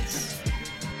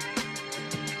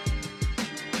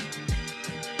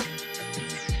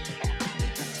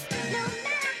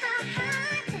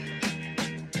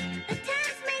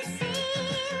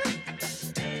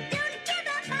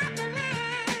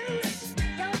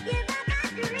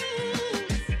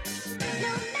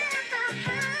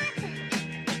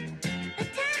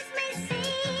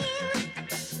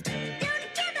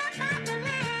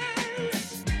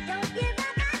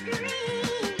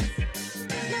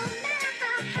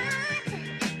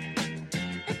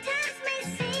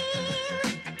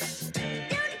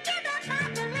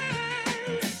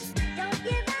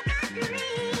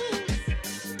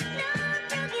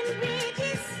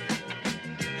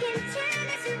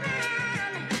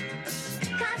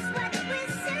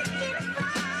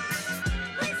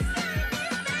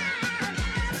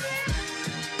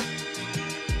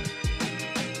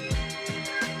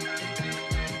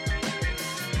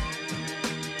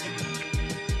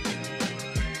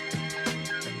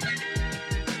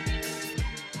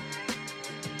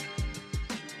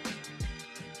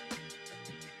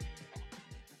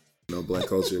 Black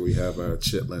culture, we have our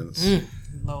chitlins.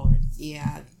 Lord,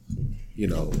 yeah.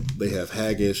 They have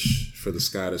haggis for the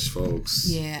Scottish folks.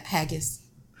 Yeah, haggis.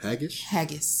 Haggish?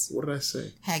 Haggis. What did I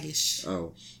say? Haggish.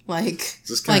 Oh. Like.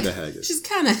 Just kind of haggish. She's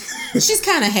kind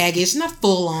of haggish, not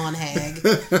full on hag.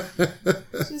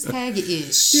 Just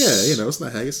hag-ish. Yeah, it's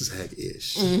not haggis, it's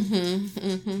hag-ish.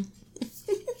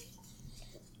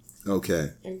 Okay.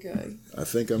 I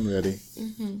think I'm ready.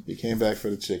 He came back for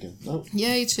the chicken. Oh.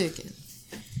 Yay, chicken.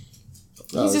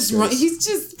 He's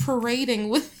just parading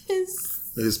with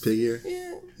his pig ear?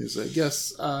 Yeah. He's like,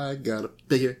 yes, I got a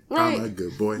pig ear. Right. I'm a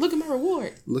good boy. Look at my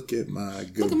reward. Look at my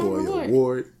good boy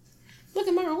award. Look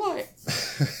at my reward.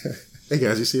 Hey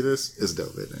guys, you see this? It's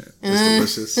dope in there. It's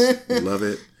delicious. We love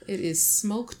it. It is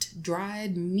smoked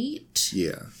dried meat.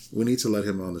 Yeah. We need to let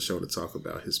him on the show to talk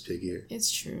about his pig ear.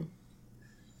 It's true.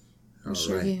 I'm All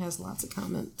sure right. he has lots of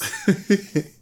comments.